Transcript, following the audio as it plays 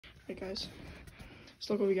Alright, guys. Let's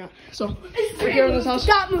look what we got. So, we're here in this house.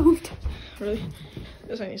 Got moved. Really?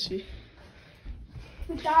 This I need to see.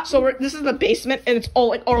 So, this is the basement, and it's all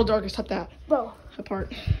like all dark except that. Bro.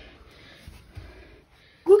 Apart.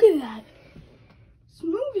 Look at that. It's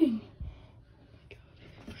moving.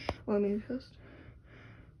 Let me test.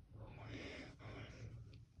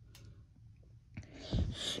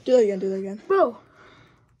 Do that again, do that again. Bro.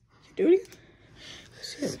 Do it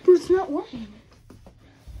again. Bro, it's not working.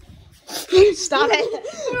 Stop it.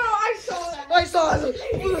 Bro, I saw that. I saw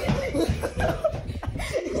it.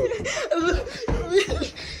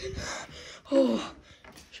 Oh.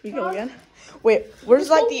 Should we go again? Wait, where's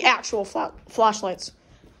like the actual flashlights?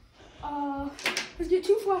 Let's get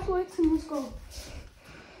 2 flashlights and let's go.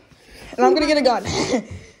 And I'm gonna get a gun.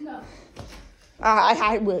 No.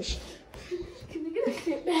 I wish. Can we get a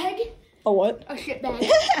shit bag? A what? A shit bag.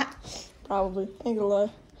 Probably. Ain't gonna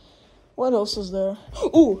lie. What else is there?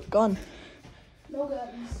 Ooh, gun. No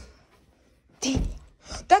guns. Damn.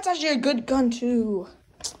 That's actually a good gun too.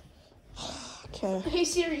 Okay. Hey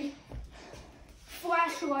Siri.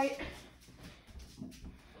 Flashlight.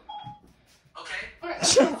 Okay. Alright.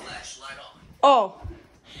 Flashlight on. Oh.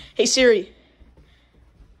 Hey Siri.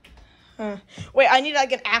 Wait, I need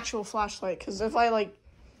like an actual flashlight because if I like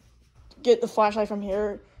get the flashlight from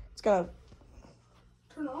here, it's gonna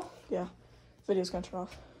Turn off? yeah, video's gonna turn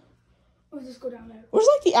off. Let's just go down there. Where's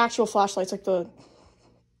like the actual flashlights, like the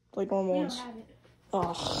normal We ones? don't have it.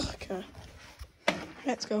 Oh, okay.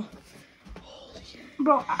 Let's go.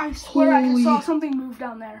 Bro, I swear I just Holy- saw something move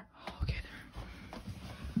down there. Okay,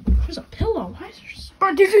 there. There's a pillow. Why is there?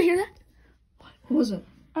 Bro, did you hear that? What was it?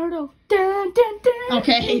 I don't know. Dun, dun, dun.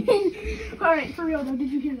 Okay. Alright, for real though, did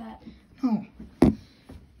you hear that? No.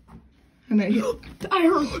 And I heard.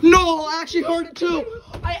 no, I actually heard it too.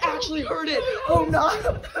 I actually heard it. Oh no.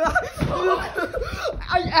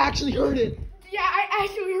 I actually heard it. Yeah, I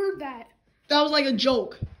actually heard that. That was like a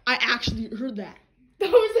joke. I actually heard that. That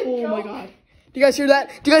was a Oh joke. my god. Do you guys hear that?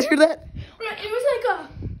 Do you guys hear that? Bro, it was like a.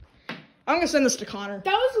 I'm gonna send this to Connor.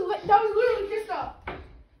 That was literally just a.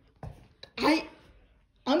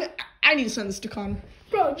 I need to send this to Connor.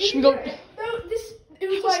 Bro, Should we go? That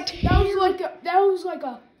was like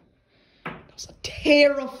a. That was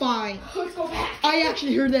terrifying. Let's go back. I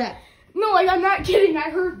actually heard that. No, like I'm not kidding. I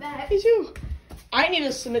heard that. Me too. I need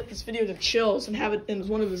to submit this video to Chills and have it in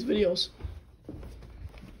one of his videos.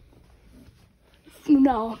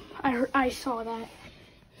 No, I saw that.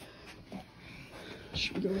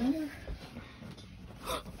 Should we go down there?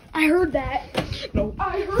 I heard that. No.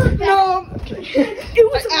 I heard that. No. Okay.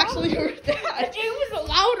 It was I actually heard that. It was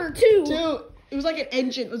louder too. Dude, it was like an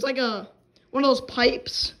engine. It was like one of those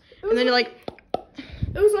pipes. And then you're like,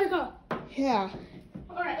 It was like a. yeah.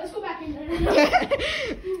 All right, let's go back in there.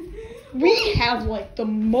 We have like the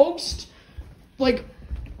most, like.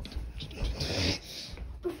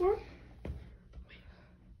 Before.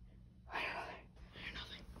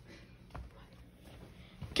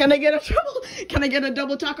 Can I get a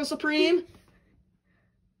double taco supreme?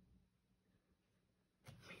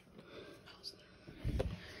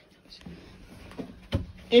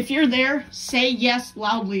 If you're there, say yes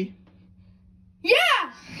loudly. Yeah.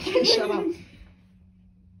 Shut up.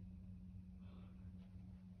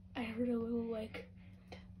 I heard a little like.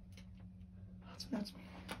 That's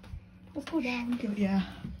Let's go down. yeah.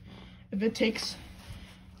 If it takes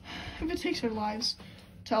her lives,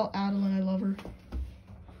 tell Adeline I love her.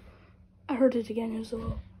 I heard it again. It was a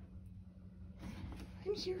little.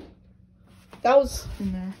 I'm here. That was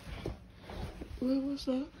in there. What was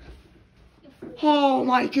that? Oh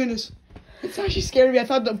my goodness. It's actually scared me. I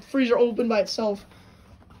thought the freezer opened by itself.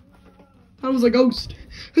 That was a ghost.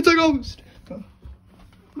 It's a ghost.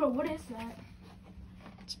 Bro, what is that?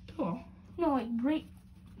 It's a pillow. No, like right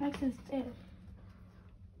next to the stairs.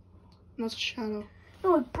 That's a shadow.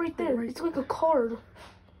 No, like right there. Right. It's like a card.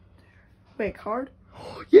 Wait, card?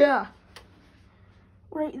 Yeah.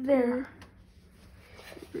 Right there.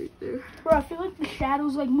 Right there. Bro, I feel like the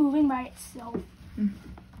shadow's like moving by itself. I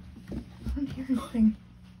don't hear anything.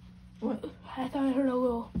 What? I thought I heard a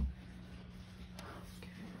little.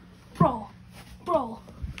 Bro,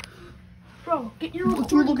 get your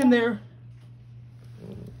We're looking there.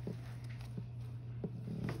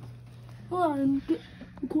 Hold on,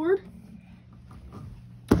 record.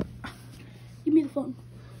 Give me the phone.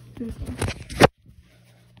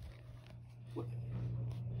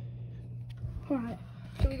 Alright,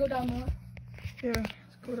 can we go down more? Yeah, let's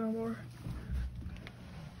go down more.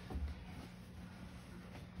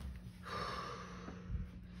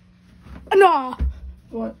 No!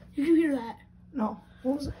 What? Did you hear that? No.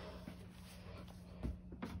 What was it?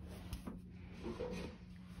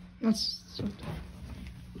 That's so dumb.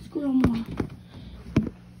 Let's go down more.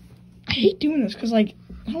 I hate doing this because, like,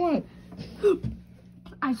 I don't want to.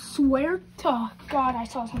 I swear to God, I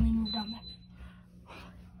saw something move down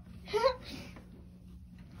there.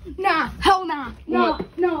 Nah, hell nah. No,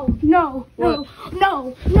 What? no, no, no, What?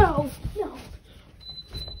 no, no, no.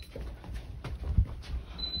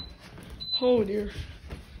 Oh dear.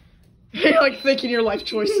 You're like thinking your life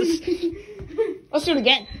choices. Let's do it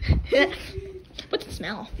again. What's it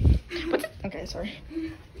smell? What's it? Okay, sorry.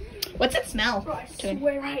 What's it smell? Bro, I Kidding.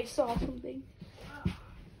 swear I saw something.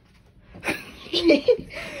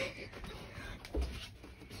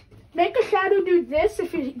 Make a shadow do this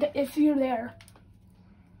if you're there.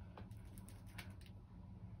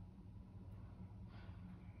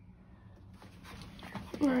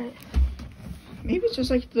 Alright. Maybe it's just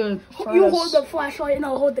like the. You hold the flashlight and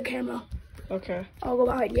I'll hold the camera. Okay. I'll go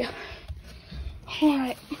behind you.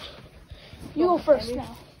 Alright. You go first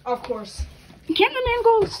now. Of course. The cameraman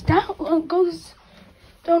goes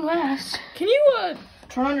down last. Can you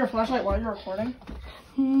turn on your flashlight while you're recording?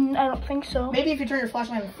 I don't think so. Maybe if you turn your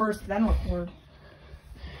flashlight on first, then record.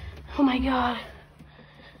 Oh my God.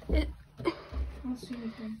 I don't see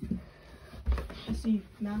anything. I see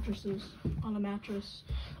mattresses on a mattress,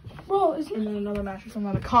 Bro, isn't and then another mattress on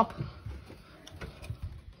a cup.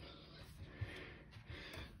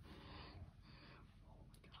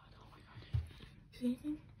 See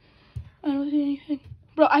anything? I don't see anything.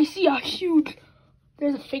 Bro, I see a huge.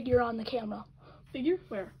 There's a figure on the camera. Figure?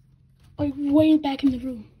 Where? Like way back in the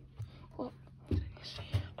room. Oh,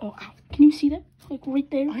 ow. Can you see that? Like right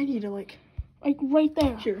there? I need to like. Like right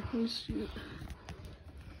there. Here, let me see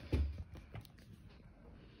it.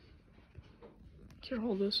 Here,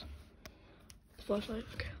 hold this. Flashlight.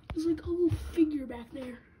 Okay. There's like a little figure back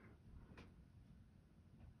there.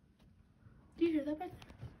 Do you hear that back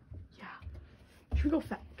there? Yeah. Should we go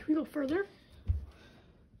Can we go further?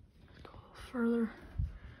 Let's go a little further.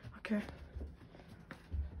 Okay.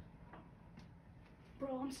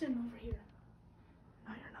 Bro, I'm sitting over here.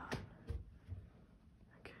 No, you're not.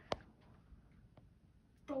 Okay.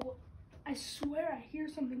 Bro, I swear I hear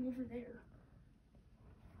something over there.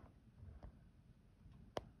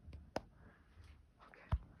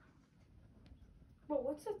 Bro,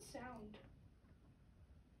 what's that sound?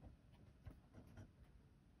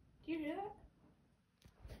 Do you hear that?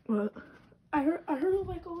 What? I heard it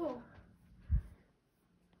like a little.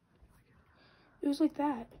 It was like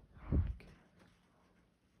that.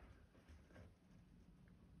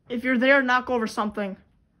 If you're there, knock over something.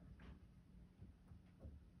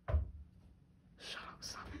 Shut up,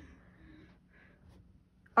 son.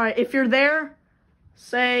 All right, if you're there,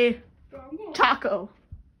 say Bro, I'm going. taco.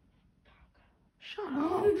 Shut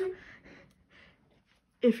up.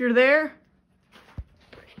 If you're there,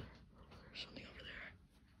 there's something over there.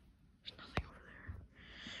 There's nothing over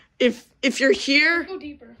there. If you're here, Go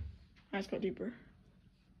deeper. let's go deeper.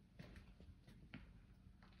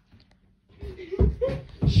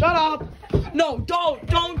 Shut up! No,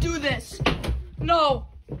 don't do this! No!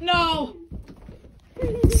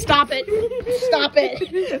 Stop it! Stop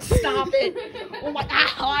it! Stop it! Oh my!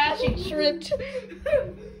 Ow! I actually tripped.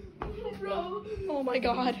 Bro, Oh my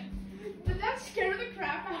God! did that scare the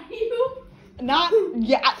crap out of you? Not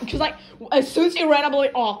yeah, because like as soon as he ran up, I'm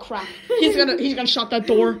like, oh crap! He's gonna shut that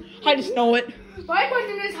door. I just know it. My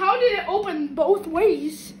question is, how did it open both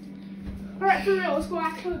ways? Alright, for real, let's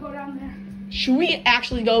actually go down there. Should we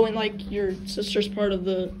actually go in like your sister's part of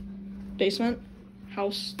the basement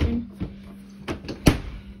house thing?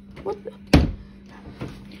 What the?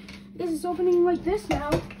 This is opening like this now.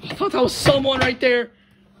 I thought that was someone right there.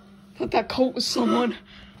 I thought that coat was someone. Did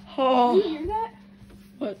Oh. you hear that?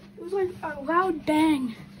 What? It was like a loud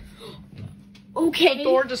bang. Okay. The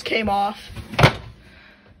door just came off.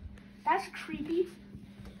 That's creepy.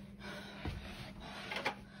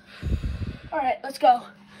 Alright, let's go.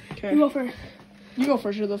 Okay. You go first. You go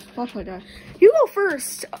first. You're the flashlight guy. You go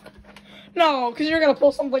first. No, because you're gonna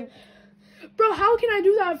pull something. Bro, how can I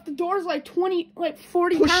do that if the door's like 40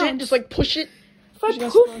 Push pounds? it. Just like push it. If I Push it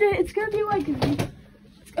push against the it, it's gonna be like...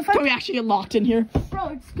 If Can we I... actually get locked in here? Bro,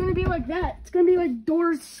 it's gonna be like that. It's gonna be like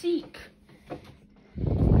doors seek.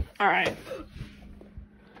 All right.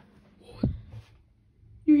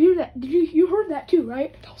 You hear that? You heard that too,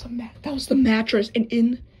 right? That was the mattress, and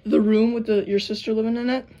in the room with your sister living in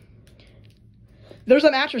it, there's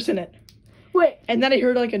a mattress in it. Wait, And then I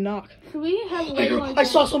heard like a knock. should we have a light like I that?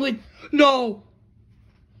 saw something. No.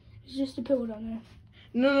 It's just a pillow down there.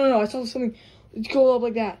 No. I saw something go up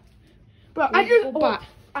like that. Bro, I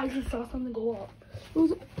just saw something go up. It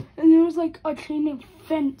was, and there was like a chain link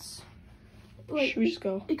fence. like, should we just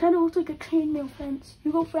go? it kind of looks like a chainmail fence.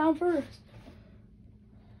 You go down first.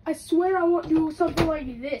 I swear I won't do something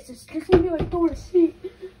like this. It's just gonna be like door seat.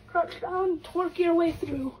 Crouch down, torque your way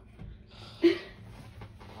through. Did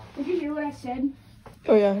you hear what I said?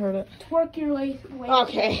 Oh yeah, I heard it. Torque your way.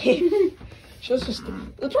 Okay. It's just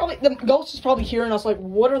the ghost is probably hearing us like,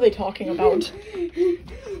 what are they talking about?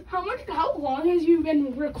 How long has you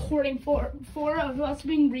been recording for of us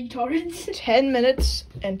being retards? 10 minutes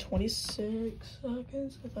and 26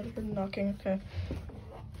 seconds. I thought I heard knocking. Okay.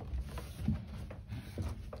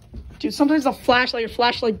 Dude, sometimes your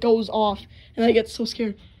flashlight goes off and I get so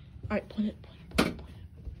scared. Alright, point it.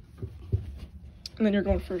 And then you're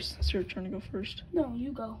going first. It's your turn to go first. No,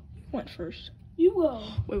 you go. You went first. You go.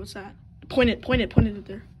 Wait, what's that? Point it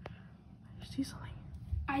there. I see something.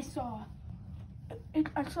 I saw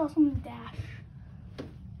something dash.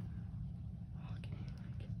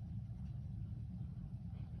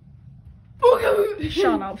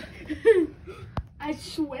 Shut up. I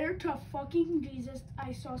swear to fucking Jesus,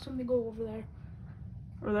 I saw something go over there.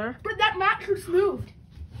 Over there? But that mattress moved.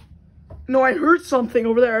 No, I heard something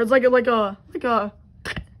over there. It's like a something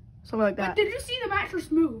like that. But did you see the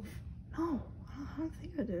mattress move? No, I don't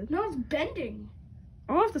think I did. No, it's bending.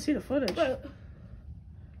 I'll have to see the footage. But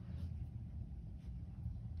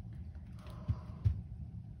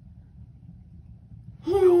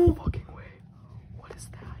no fucking way. What is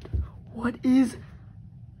that? What is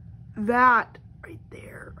that? Right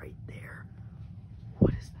there.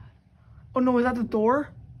 What is that? Oh no, is that the door?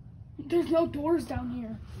 there's no doors down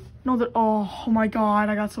here. No, oh my god,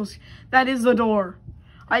 I got so scared. That is the door.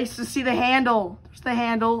 I used to see the handle. There's the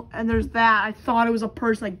handle, and there's that. I thought it was a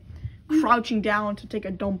person like crouching down to take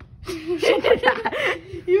a dump. Something like that.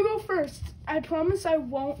 You go first. I promise I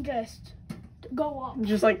won't just go up.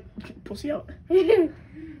 Just like pussy out.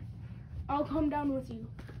 I'll come down with you.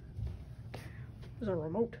 There's a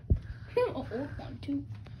remote. A old one too.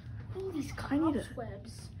 Oh, these I need it.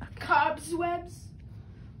 cobwebs. Cobwebs?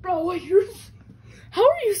 Bro, how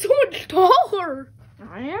are you so much taller?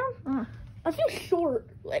 I am. I feel short.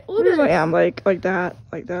 Like, What is I am like that.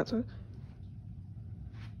 So. What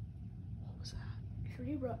was that?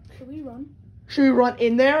 Should we run? Should we run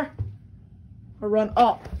in there or run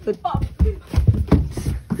up? Up.